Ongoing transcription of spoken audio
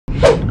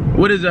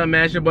What is up,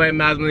 man? It's your boy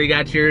MylesMilly.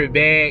 Got your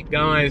bag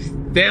going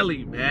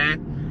steady,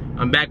 man.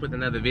 I'm back with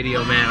another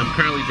video, man. I'm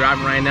currently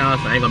driving right now,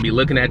 so I ain't gonna be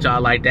looking at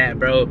y'all like that,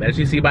 bro. As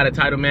you see by the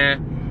title,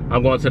 man,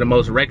 I'm going to the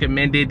most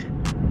recommended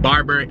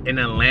barber in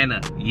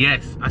Atlanta.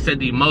 Yes, I said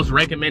the most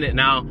recommended.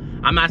 Now,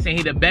 I'm not saying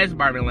he's the best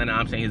barber in Atlanta.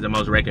 I'm saying he's the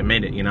most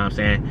recommended, you know what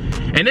I'm saying?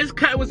 And this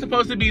cut was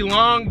supposed to be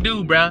long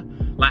due, bro.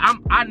 Like,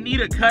 I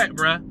need a cut,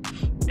 bro.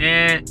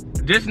 And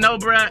just know,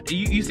 bro,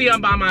 you see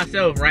I'm by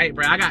myself, right,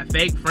 bro? I got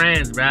fake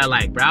friends, bro.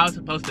 Like, bro, I was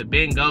supposed to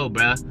bingo,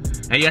 bro.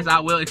 And yes, I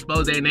will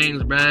expose their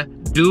names, bro.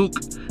 Duke,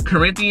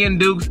 Corinthian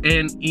Dukes,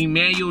 and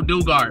Emmanuel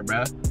Dugard,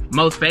 bro.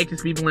 Most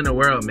fakest people in the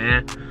world,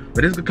 man.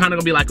 But this is kind of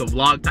gonna be like a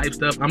vlog type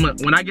stuff.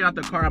 When I get out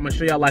the car, I'm gonna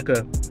show y'all like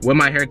what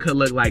my hair could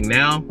look like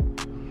now.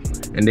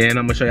 And then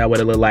I'm gonna show y'all what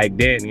it look like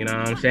then, you know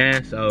what I'm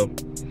saying? So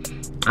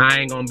I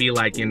ain't gonna be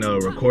like, you know,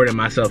 recording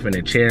myself in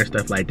a chair and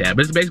stuff like that.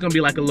 But it's basically gonna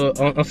be like a little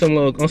on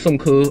some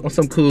cool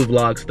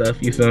vlog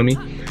stuff, you feel me?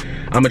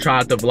 I'm gonna try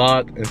out the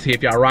vlog and see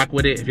if y'all rock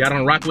with it. If y'all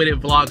don't rock with it,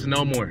 vlogs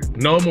no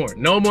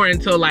more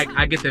until like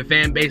I get the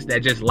fan base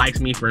that just likes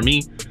me for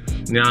me.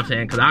 You know what I'm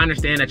saying? Cause I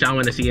understand that y'all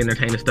wanna see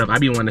entertaining stuff. I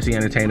be wanting to see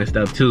entertaining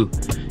stuff too.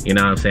 You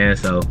know what I'm saying?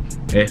 So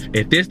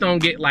if this don't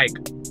get like,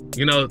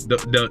 you know,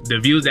 the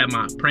views that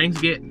my pranks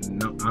get,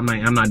 no, I'm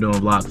not doing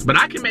vlogs. But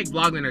I can make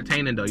vlogs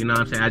entertaining though, you know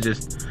what I'm saying?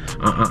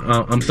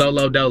 I'm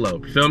solo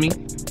dolo, feel me?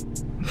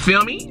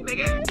 Feel me,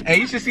 nigga? Hey,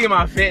 you should see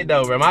my fit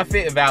though, bro. My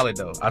fit is valid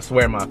though. I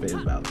swear my fit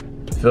is valid.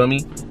 Feel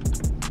me?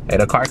 Hey,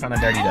 the car kinda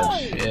dirty though,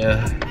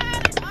 yeah.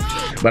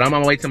 But I'm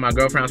on my way to my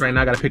girlfriend's right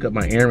now. I gotta pick up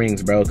my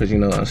earrings, bro, cause you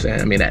know what I'm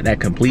saying? I mean, that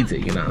completes it,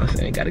 you know what I'm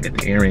saying? Gotta get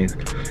the earrings.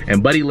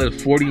 And buddy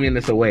lives 40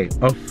 minutes away.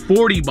 A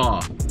 40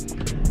 ball.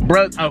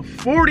 Bro, a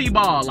 40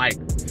 ball, like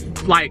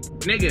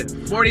nigga,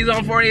 40s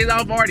on 40s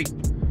on 40.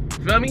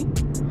 Feel me?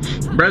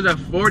 Bro's a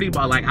 40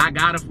 ball, like I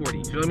got a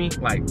 40, feel me?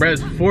 Like,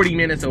 bro's 40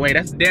 minutes away.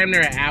 That's damn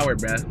near an hour,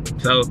 bro.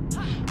 So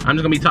I'm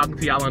just gonna be talking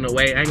to y'all on the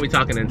way. I ain't gonna be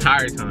talking the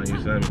entire time,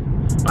 you feel me?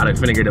 About to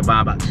finna get the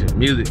vibe out shit,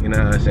 music, you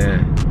know what I'm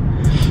saying?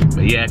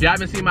 But yeah, if y'all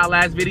haven't seen my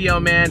last video,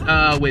 man,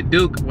 with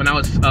Duke, when I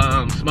was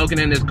smoking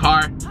in this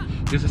car,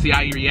 just to see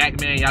how you react,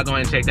 man, y'all go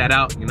ahead and check that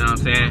out, you know what I'm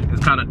saying?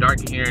 It's kind of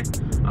dark in here.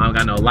 I don't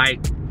got no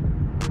light.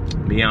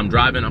 But yeah, I'm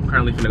driving. I'm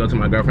currently finna go to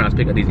my girlfriend's house,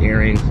 pick up these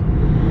earrings.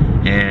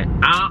 And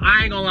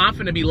I ain't gonna lie, I'm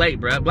finna be late,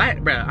 bro.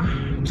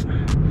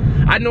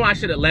 I knew I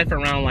should have left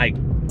around like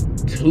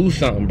 2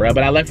 something, bro.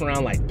 But I left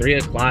around like 3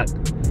 o'clock.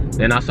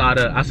 Then I saw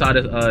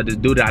this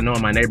dude that I know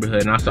in my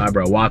neighborhood, and I saw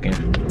bro walking.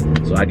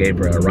 So I gave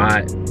her a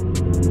ride.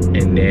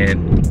 And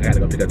then I gotta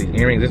go pick up these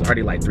earrings. It's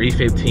already like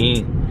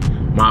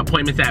 3:15. My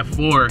appointment's at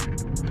 4.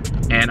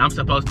 And I'm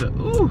supposed to,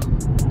 ooh.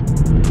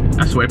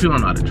 I swear, people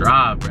don't know how to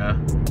drive, bro.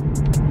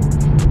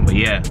 But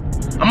yeah.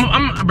 I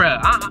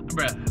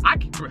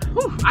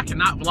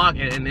cannot vlog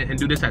and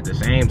do this at the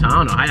same time. I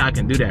don't know how I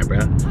can do that,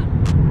 bro.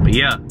 But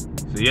yeah,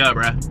 so yeah,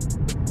 bro.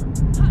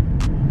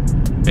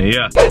 And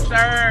yeah. Yes,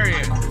 sir.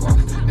 Yeah.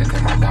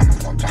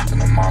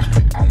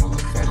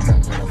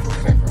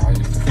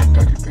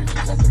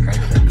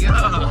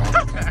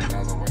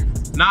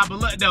 Nah, but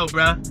look though,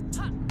 bro.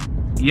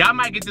 Y'all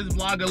might get this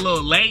vlog a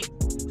little late.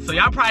 So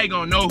y'all probably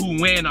gonna know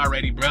who win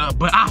already, bro.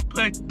 But I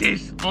put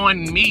this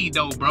on me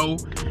though, bro.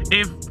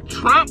 If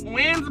Trump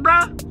wins,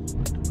 bro,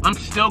 I'm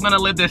still gonna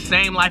live the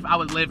same life I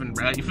was living,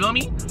 bro. You feel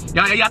me?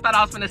 Y'all thought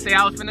I was finna say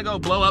I was finna go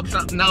blow up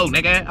something? No,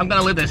 nigga. I'm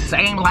gonna live the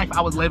same life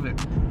I was living.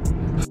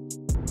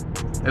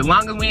 As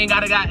long as we ain't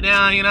got a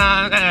goddamn, you know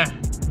what I'm saying?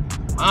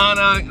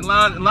 As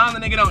long as the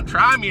nigga don't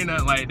try me or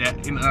nothing like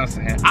that, you know what I'm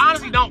saying? I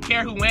honestly don't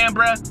care who win,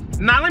 bro.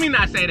 Nah, let me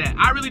not say that.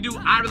 I really do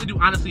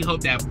honestly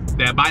hope that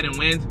Biden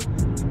wins.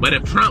 But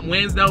if Trump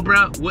wins though,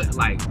 bro, what,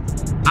 like,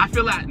 I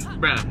feel like,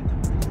 bro,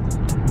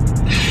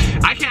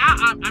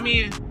 I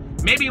mean,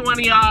 maybe one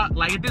of y'all,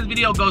 like, if this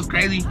video goes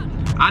crazy,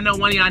 I know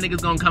one of y'all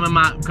niggas gonna come in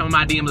my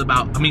DMs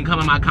about, come in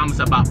my comments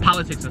about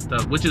politics and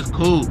stuff, which is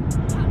cool.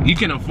 You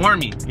can inform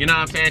me, you know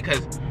what I'm saying?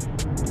 Cause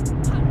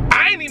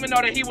I didn't even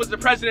know that he was the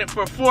president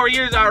for 4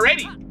 years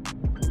already.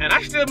 And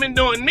I still been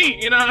doing me,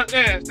 you know what I'm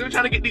saying? Still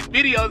trying to get these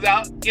videos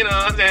out, you know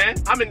what I'm saying?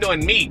 I've been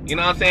doing me, you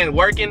know what I'm saying?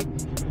 Working.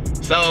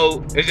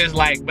 So it's just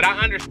like, but I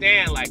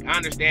understand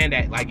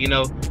that, like, you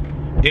know,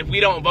 if we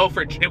don't vote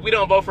for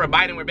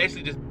Biden,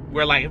 basically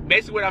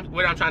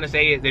what I'm trying to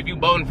say is, if you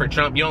voting for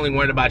Trump, you only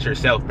worried about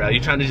yourself, bro.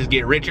 You're trying to just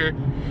get richer,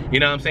 you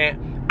know what I'm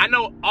saying? I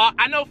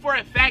know for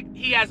a fact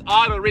he has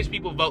all the rich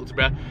people votes,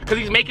 bro, because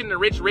he's making the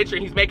rich richer,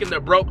 he's making the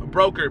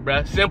broker,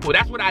 bro. Simple.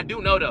 That's what I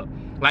do know though.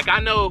 Like,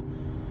 I know,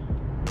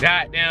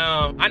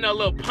 goddamn, I know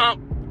Lil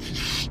Pump,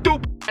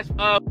 stupid ass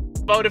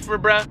voted for,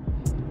 bro.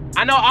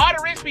 I know all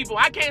the rich people.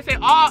 I can't say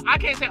all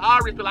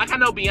rich people. Like, I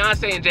know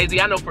Beyonce and Jay-Z.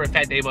 I know for a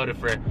fact they voted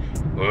for. I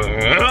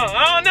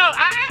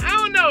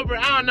don't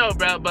know,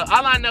 bro. But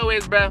all I know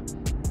is, bro,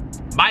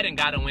 Biden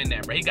gotta win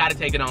that, bro. He gotta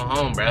take it on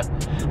home, bro.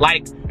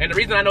 Like, and the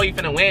reason I know he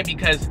finna win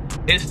because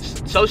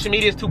social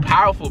media is too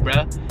powerful,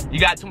 bro. You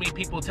got too many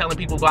people telling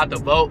people go out to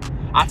vote.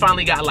 I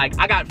finally got, like,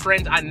 I got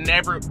friends I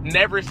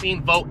never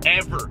seen vote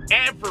ever,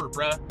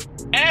 bro,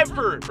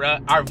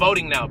 are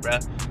voting now, bro.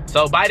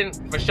 So Biden,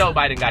 for sure,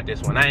 Biden got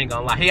this one. I ain't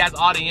gonna lie. He has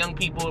all the young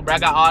people, bro.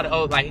 Got all the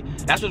old, like,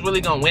 that's what's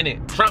really gonna win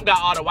it. Trump got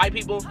all the white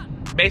people,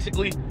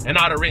 basically, and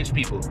all the rich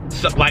people.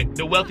 So, like,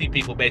 the wealthy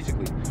people,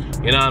 basically.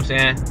 You know what I'm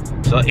saying?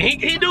 So he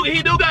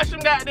do got some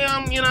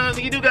goddamn, you know,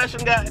 he do got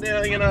some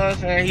goddamn, you know what I'm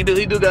saying? He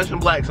do got some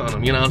blacks on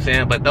him, you know what I'm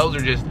saying? But those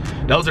are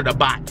the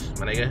bots,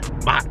 my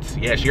nigga. Bots.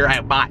 Yes, you're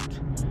right, bot,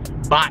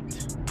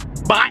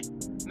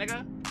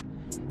 nigga.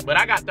 But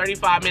I got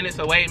 35 minutes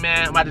away,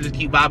 man. I'm about to just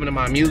keep vibing to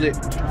my music.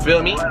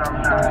 Feel me?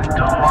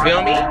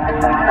 Feel me?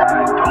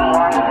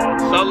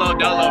 Solo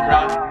dolo,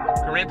 bro.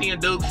 Corinthian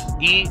Dukes,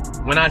 E.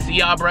 When I see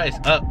y'all, bro, it's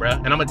up, bro.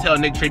 And I'm gonna tell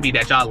Nick Trippy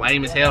that y'all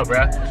lame as hell,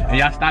 bro. And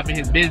y'all stopping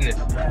his business.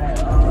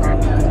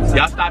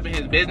 Y'all stopping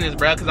his business,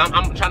 bro. Cause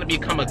I'm trying to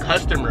become a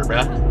customer,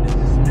 bro.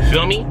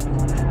 Feel me?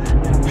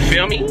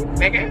 Feel me,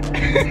 nigga?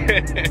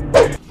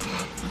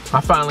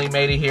 I finally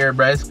made it here,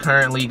 bro. It's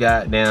currently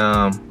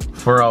goddamn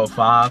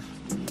 4:05.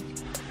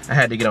 I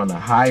had to get on the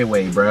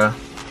highway, bro.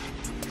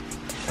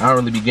 I don't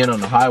really be getting on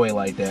the highway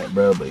like that,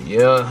 bro. But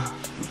yeah,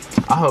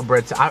 I hope,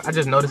 bro. I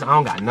just noticed I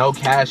don't got no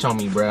cash on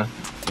me, bro.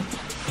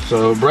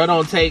 So, bro,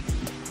 don't take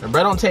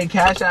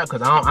cash out,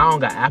 cause I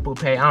don't got Apple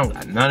Pay. I don't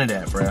got none of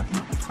that, bro.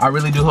 I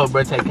really do hope,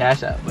 bro, take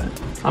cash out, but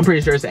I'm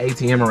pretty sure it's an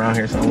ATM around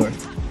here somewhere.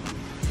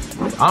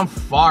 I'm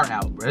far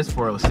out, bro. It's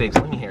 4:06.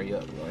 Let me hear you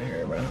up right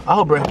here, bro. I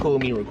hope, bro, cool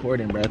with me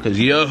recording, bro, cause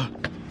yeah,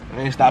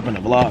 I ain't stopping the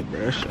vlog,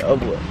 bro. Show,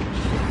 bro.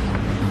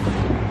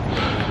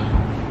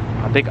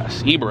 I think I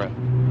see, bro.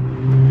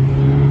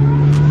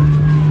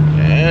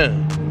 Yeah,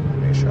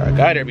 make sure I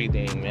got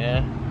everything,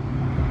 man.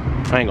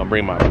 I ain't gonna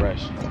bring my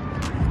brush.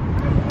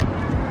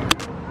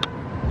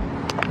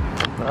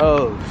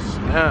 Oh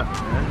snap,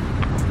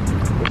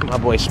 man! Look at my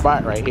boy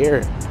Spot right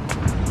here.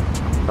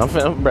 I'm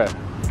feeling, bro.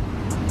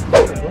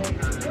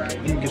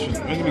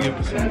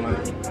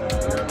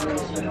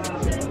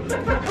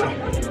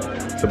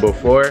 It's a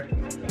before.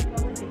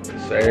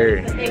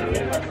 Sir,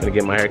 gonna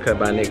get my hair cut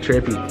by Nick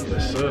Trippy.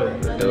 Yes, sir.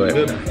 Let's do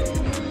it. I'm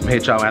gonna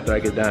hit y'all after I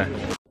get done.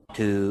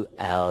 2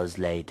 hours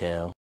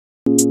later.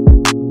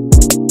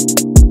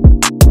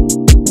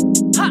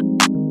 Ha! Ha!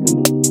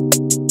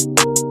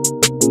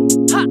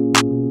 Ha! Ha!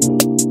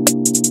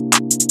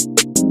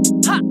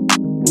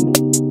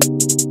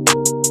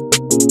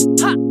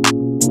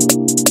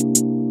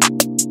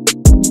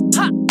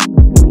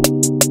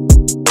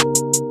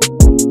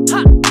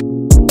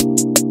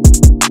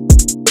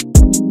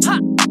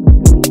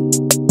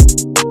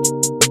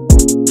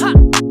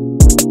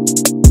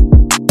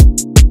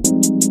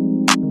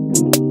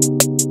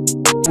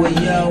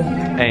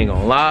 I ain't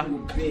gonna lie,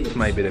 this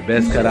might be the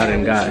best cut I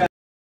done got.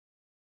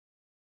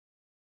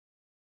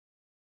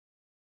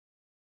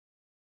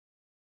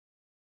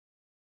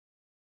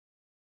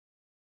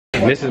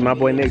 This is my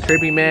boy Nick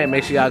Trippy, man.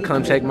 Make sure y'all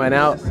come check mine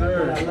out.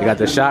 You got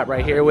the shop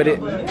right here with it.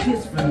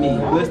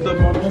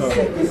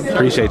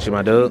 Appreciate you,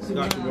 my dude.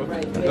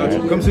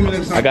 Come see me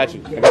next time. I got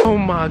you. Oh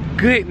my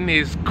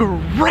goodness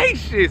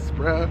gracious,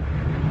 bro.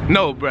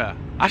 No, bro.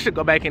 I should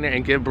go back in there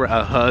and give bro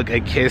a hug, a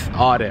kiss,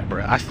 all that,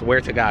 bro. I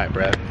swear to God,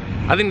 bro.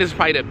 I think this is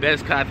probably the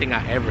best cut I think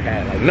I ever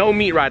had. Like, no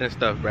meat riding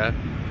stuff, bro.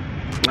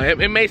 Like,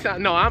 it may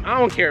sound, no, I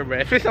don't care, bro.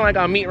 If it sound like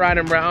I'm meat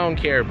riding, bro, I don't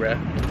care, bro.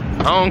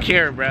 I don't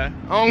care, bro.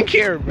 I don't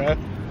care, bro.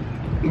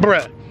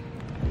 Bruh.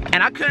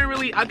 And I couldn't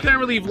really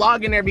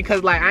vlog in there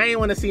because, like, I ain't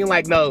want to seem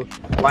like no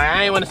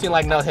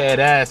head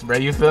ass, bro.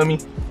 You feel me?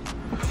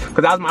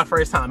 Because that was my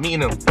first time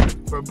meeting him.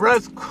 But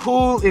bruh's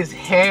cool as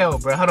hell,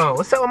 bro. Hold on.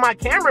 What's up with my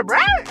camera, bro?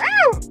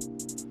 Ow.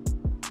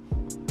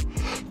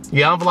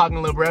 Yeah, I'm vlogging a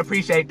little, bro.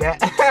 Appreciate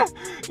that.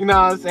 You know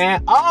what I'm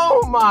saying?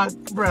 Oh my,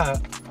 bro.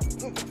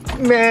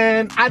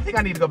 Man, I think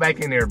I need to go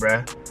back in there,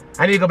 bro.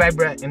 I need to go back,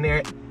 bro, in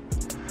there.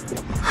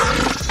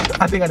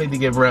 I think I need to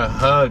give bro a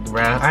hug,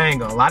 bro. I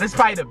ain't gonna lie. This is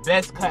probably the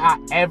best cut I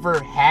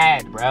ever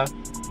had, bro.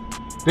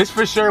 This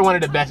for sure one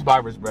of the best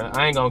barbers, bro.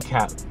 I ain't gonna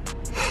cap.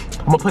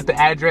 I'm gonna put the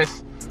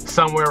address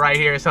somewhere right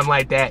here or something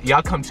like that.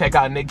 Y'all come check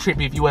out Nick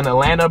Trippy if you in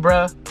Atlanta,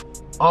 bro.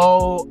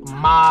 Oh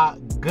my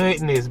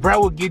goodness, bro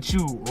will get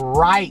you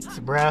right,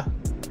 bro.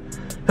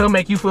 He'll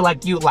make you feel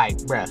like you like,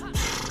 bro.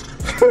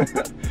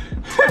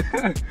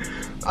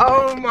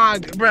 Oh my,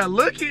 bro,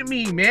 look at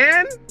me,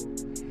 man.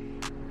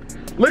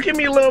 Look at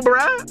me, little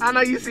bro. I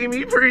know you see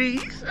me,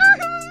 please.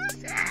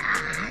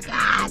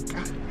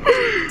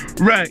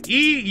 Bro,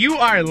 E, you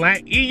are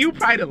lame. E, you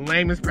probably the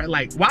lamest, bro.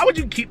 Like, why would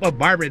you keep a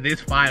barber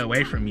this far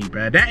away from me,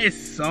 bro? That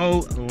is so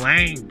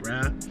lame,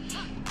 bro.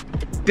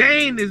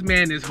 Dang, this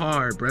man is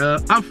hard, bro.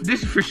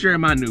 This is for sure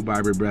my new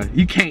barber, bro.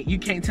 You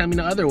can't tell me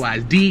no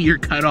otherwise. D, you're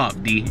cut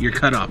off. D, you're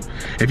cut off.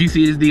 If you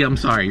see this D, I'm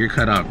sorry, you're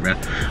cut off, bro.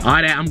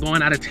 All that, I'm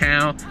going out of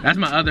town. That's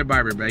my other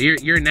barber, bro.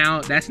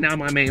 That's now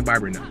my main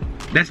barber now.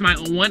 That's my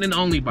one and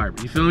only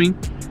barber. You feel me?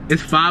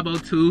 It's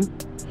 502.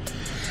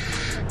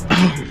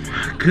 Oh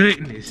my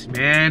goodness,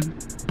 man,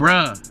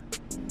 bruh.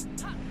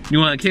 You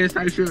want a kiss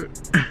type shit?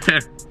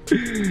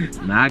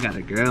 Nah, I got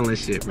a girl and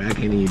shit, bro. I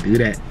can't even do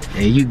that.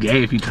 And you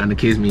gay if you trying to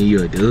kiss me and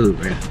you a dude,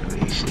 bro. I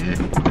mean, shit.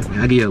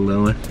 I'll give you a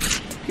little one.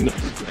 You know,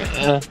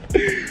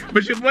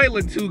 but your boy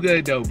look too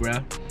good though,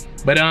 bro.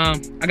 But I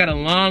got a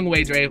long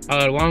way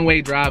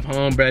drive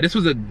home, bro. This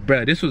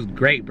was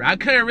great, bro. I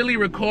couldn't really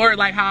record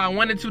like how I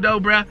wanted to though,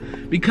 bro,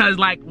 because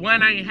like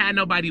one, I ain't had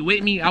nobody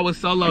with me. I was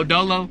solo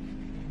dolo.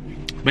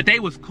 But they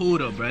was cool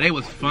though, bro. They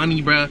was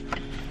funny, bro.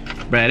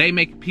 Bro, they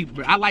make people,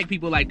 bro, I like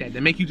people like that. They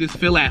make you just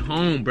feel at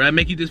home, bro.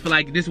 Make you just feel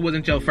like this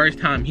wasn't your first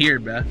time here,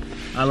 bro.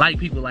 I like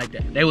people like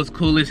that. They was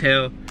cool as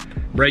hell.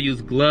 Bro,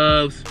 used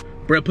gloves.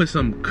 Bro, put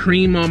some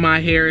cream on my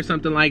hair or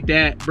something like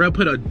that. Bro,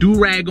 put a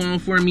do-rag on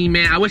for me,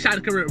 man. I wish I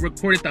could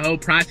recorded the whole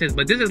process,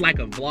 but this is like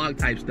a vlog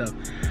type stuff.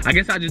 I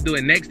guess I'll just do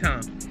it next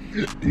time.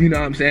 You know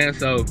what I'm saying?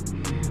 So,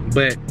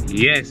 but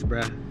yes,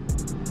 bro.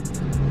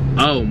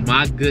 Oh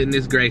my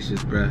goodness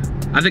gracious, bro.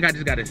 I think I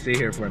just gotta sit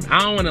here for a minute. I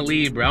don't wanna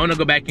leave, bro. I wanna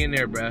go back in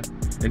there, bro,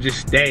 and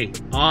just stay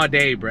all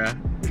day, bro.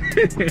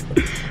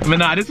 But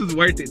nah, this was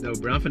worth it though,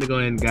 bro. I'm finna go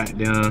ahead and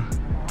goddamn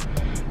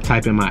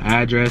type in my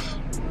address.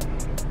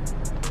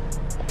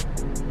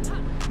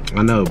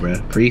 I know, bro.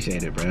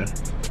 Appreciate it, bro.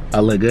 I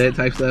look good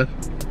type stuff.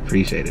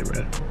 Appreciate it,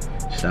 bro.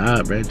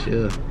 Stop, bro.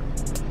 Chill.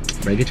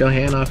 Bro, get your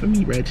hand off of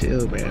me, bro.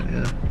 Chill, bro.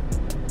 Yeah.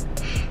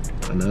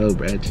 I know,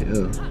 bro.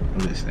 Chill.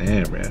 I'm just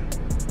saying, bro.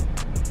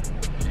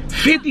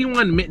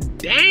 51 minutes.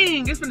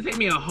 Dang, it's gonna take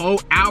me a whole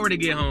hour to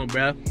get home,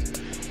 bro.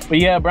 But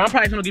yeah, bro, I'm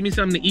probably gonna give me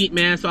something to eat,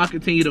 man, so I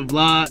continue to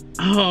vlog.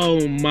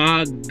 Oh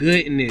my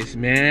goodness,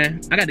 man.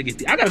 I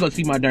gotta go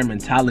see my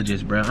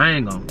dermatologist, bro. I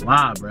ain't gonna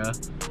lie, bro.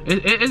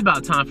 It's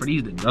about time for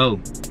these to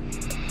go.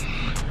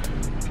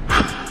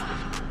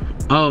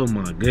 Oh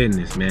my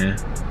goodness, man.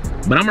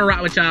 But I'm gonna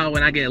rock with y'all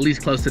when I get at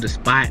least close to the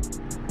spot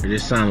or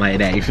just something like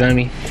that, you feel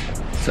me?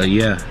 So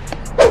yeah.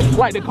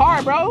 Like the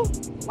car, bro.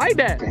 Like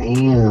that.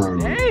 Damn.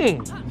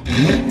 Dang.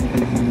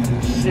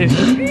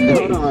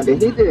 Hold on,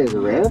 did he just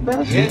rev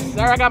that shit? Yes,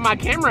 sir. I got my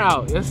camera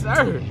out. Yes,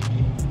 sir.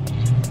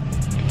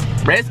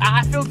 Bruh,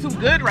 I feel too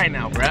good right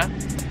now, bruh.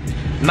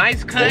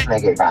 Nice cut. This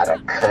nigga got a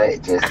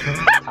cut just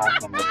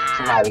talking to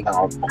somebody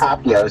gonna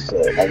pop your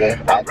shit,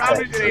 nigga. I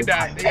promise you they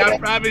not. I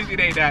promise you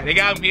they not.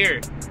 Nigga, I'm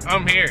here.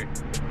 I'm here.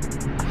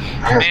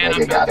 Man,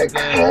 nigga got a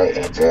cut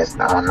and just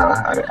don't know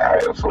how to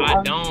act for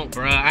I don't,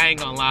 bruh. I ain't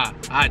gonna lie.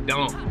 I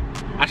don't.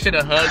 I should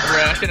have hugged,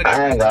 bruh.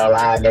 I ain't gonna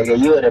lie, nigga.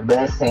 You would have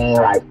been seeing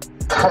like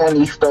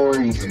 20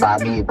 stories by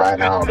me by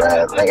now,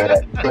 bruh.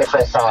 Nigga,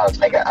 different songs,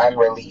 nigga,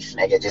 unreleased,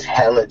 nigga, just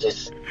hella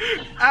just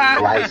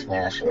lights,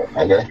 man, shit,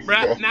 nigga.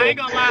 Bruh, now I ain't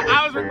gonna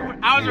lie.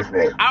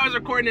 I was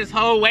recording this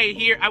whole way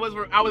here. I was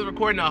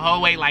recording the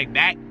whole way like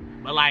that,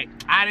 but like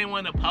I didn't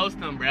want to post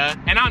them, bruh.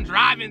 And I'm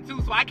driving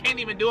too, so I can't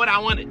even do what I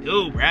want to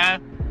do, bruh.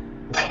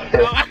 So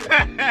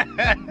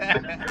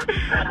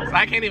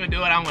I can't even do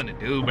what I want to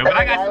do, bro. But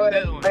I got some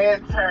good ones.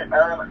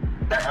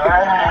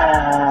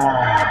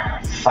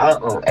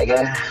 Something,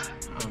 nigga.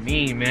 Oh,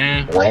 me,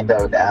 man.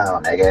 Window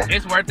down, nigga.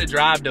 It's worth the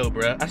drive, though,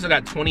 bro. I still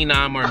got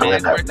 29 more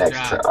minutes. Worth the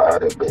drive. To all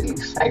the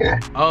biddies,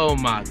 nigga. Oh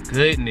my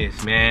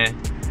goodness, man.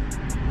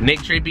 Nick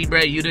Trippy, bro,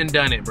 you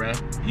done it, bro.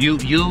 You,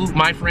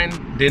 my friend,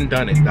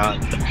 done it,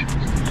 dog.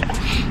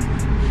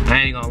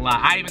 I ain't gonna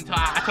lie. I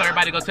told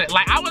everybody to go to,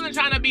 like, I wasn't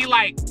trying to be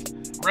like,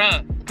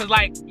 bruh, cause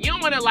like you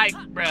don't wanna like,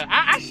 bruh.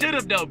 I should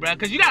have though, bruh,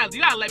 cause you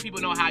gotta let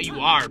people know how you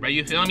are, bruh.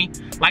 You feel me?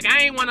 Like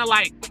I ain't wanna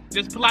like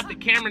just pull out the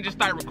camera and just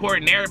start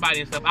recording everybody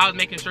and stuff. I was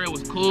making sure it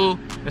was cool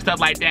and stuff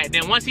like that.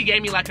 Then once he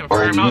gave me like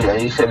confirmed,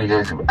 you should have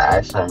just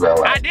asked him, bro.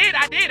 Like, I did.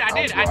 I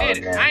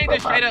ain't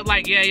just straight up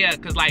like yeah,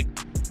 cause like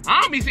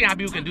I don't be seeing how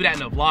people can do that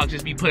in the vlog,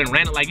 just be putting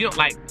random like, you know,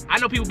 like I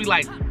know people be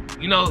like,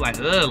 you know, like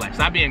like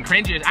stop being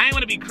cringy. I ain't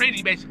wanna be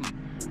cringy basically.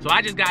 So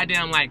I just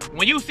goddamn like,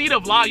 when you see the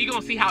vlog, you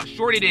gonna see how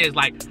short it is.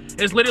 Like,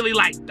 it's literally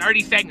like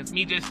 30 seconds,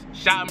 me just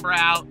shouting bro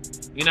out,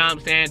 you know what I'm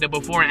saying, the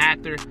before and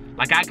after.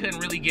 Like, I couldn't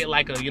really get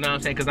like a, you know what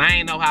I'm saying, because I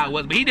ain't know how it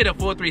was. But he did a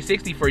full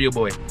 360 for your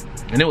boy,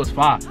 and it was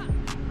fire.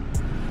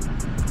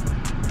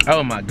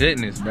 Oh my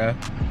goodness, bro.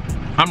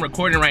 I'm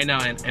recording right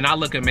now, and I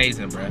look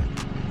amazing, bro.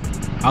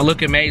 I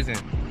look amazing.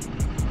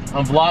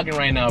 I'm vlogging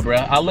right now, bro.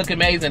 I look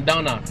amazing,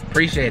 don't I?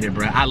 Appreciate it,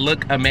 bro. I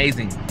look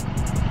amazing.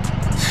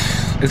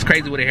 It's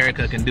crazy what a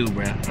haircut can do,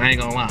 bro. I ain't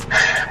gonna lie.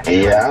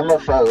 Yeah, I'm gonna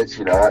fuck with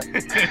you, dog.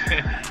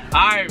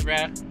 Alright, bro.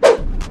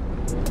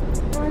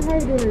 How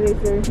you doing today,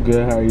 sir?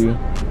 Good, how are you?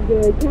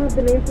 Good. Can I have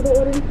the name for the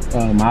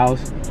order?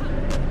 Miles.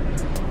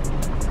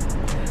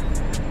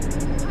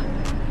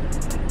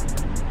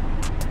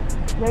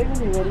 Ready when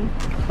you're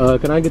ready.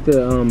 Can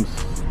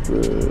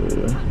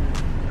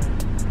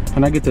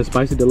I get the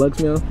spicy deluxe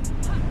meal?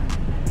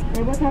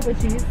 And what type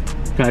of cheese?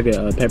 Can I get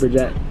a pepper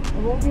jack? I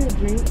won't get a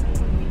drink.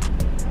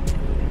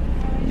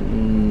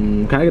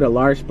 Can I get a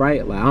large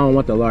Sprite? Like, I don't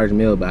want the large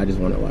meal, but I just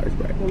want a large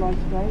Sprite. The large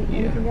Sprite? Yeah.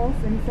 Anything else?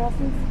 Any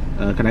sauces?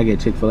 Can I get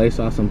Chick-fil-A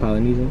sauce and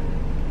Polynesian?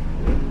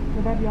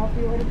 Would that be all for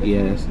your order?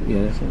 Yes,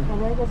 yes.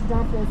 Alright, that's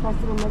down for a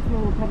spicy deluxe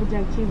meal with pepper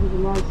jack cheese with a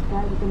large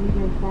Sprite with a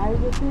medium fry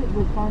with it.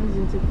 With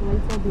Polynesian Chick-fil-A,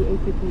 so it'll be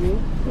 $8.58.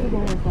 Can you go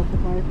ahead and stop the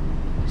card?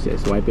 You said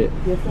swipe it?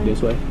 Yes, sir.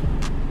 This way?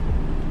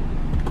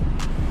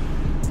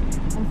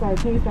 I'm sorry,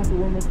 can you stop it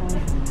one more time?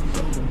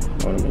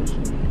 I want to make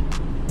sure.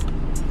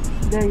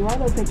 There you are.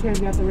 They'll take care of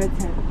you at the red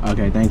tent.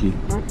 Okay, thank you.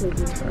 My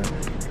pleasure.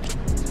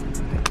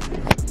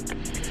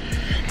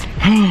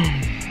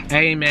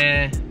 Hey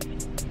man,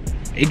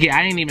 I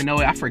didn't even know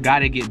it. I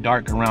forgot it get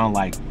dark around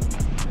like,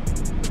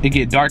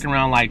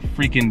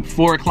 freaking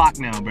 4 o'clock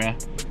now,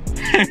 bruh.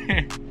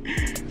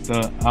 So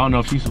I don't know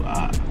if she's,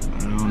 I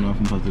don't know if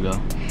I'm supposed to go.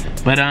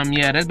 But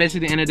yeah, that's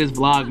basically the end of this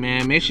vlog,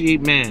 man. Make sure you,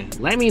 man,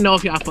 let me know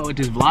if y'all fuck with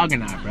this vlog or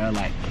not, bro.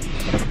 Like,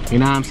 you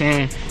know what I'm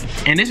saying?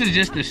 And this is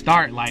just the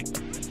start. Like,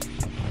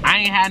 I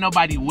ain't had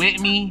nobody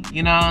with me,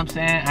 you know what I'm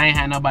saying? I ain't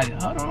had nobody.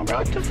 Hold on, bro.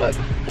 What the fuck?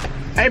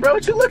 Hey, bro,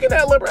 what you looking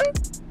at, little bro?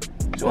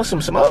 You want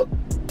some smoke?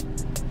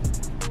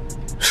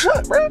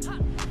 Shut, bro.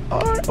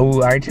 Alright.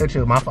 Oh, alright,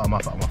 chill. My fault.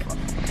 But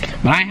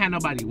I ain't had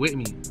nobody with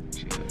me.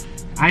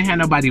 I ain't had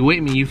nobody with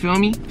me, you feel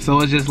me?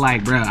 So it's just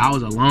like, bro, I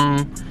was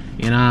alone,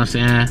 you know what I'm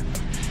saying?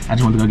 I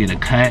just want to go get a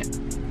cut.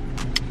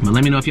 But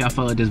let me know if y'all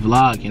fuck with this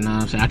vlog, you know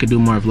what I'm saying? I could do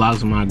more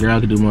vlogs with my girl, I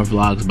could do more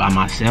vlogs by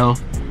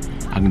myself.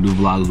 I can do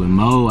vlogs with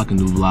Mo, I can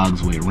do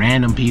vlogs with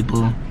random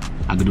people.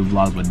 I can do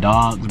vlogs with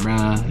dogs,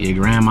 bruh, your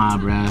grandma,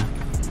 bruh.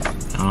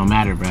 It don't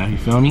matter, bruh, you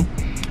feel me?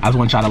 I just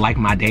want y'all to like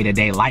my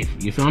day-to-day life,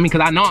 you feel me?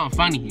 Cause I know I'm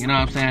funny, you know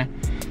what I'm saying?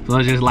 So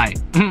it's just like,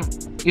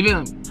 you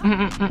feel me?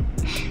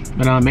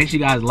 But make sure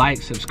you guys like,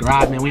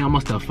 subscribe, man. We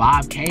almost to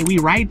 5K. We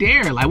right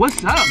there. Like,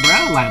 what's up,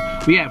 bro?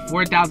 Like, we at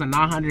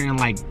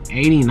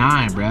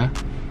 4,989, bro.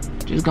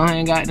 Just go ahead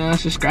and goddamn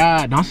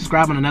subscribe. Don't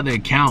subscribe on another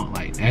account.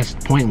 Like, that's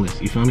pointless.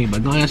 You feel me?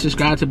 But go ahead and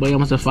subscribe to boy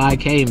almost to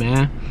 5K,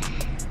 man.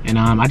 And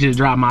I just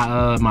dropped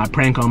my my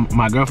prank on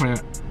my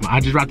girlfriend.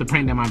 I just dropped the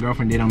prank that my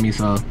girlfriend did on me.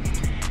 So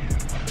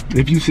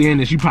if you seeing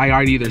this, you probably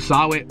already either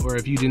saw it, or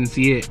if you didn't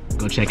see it,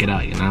 go check it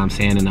out. You know what I'm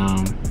saying? And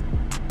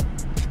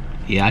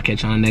yeah, I'll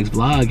catch you on the next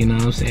vlog, you know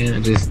what I'm saying? I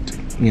just,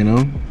 you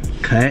know,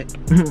 cut,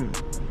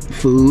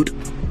 food,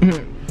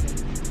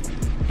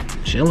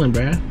 chilling,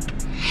 bruh.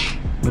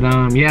 But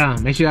yeah,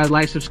 make sure you guys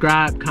like,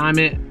 subscribe,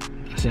 comment.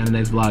 I'll see you on the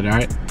next vlog,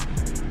 alright?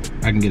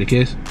 I can get a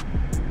kiss?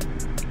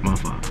 My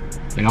fault.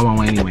 Like, I want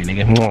one anyway,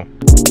 nigga.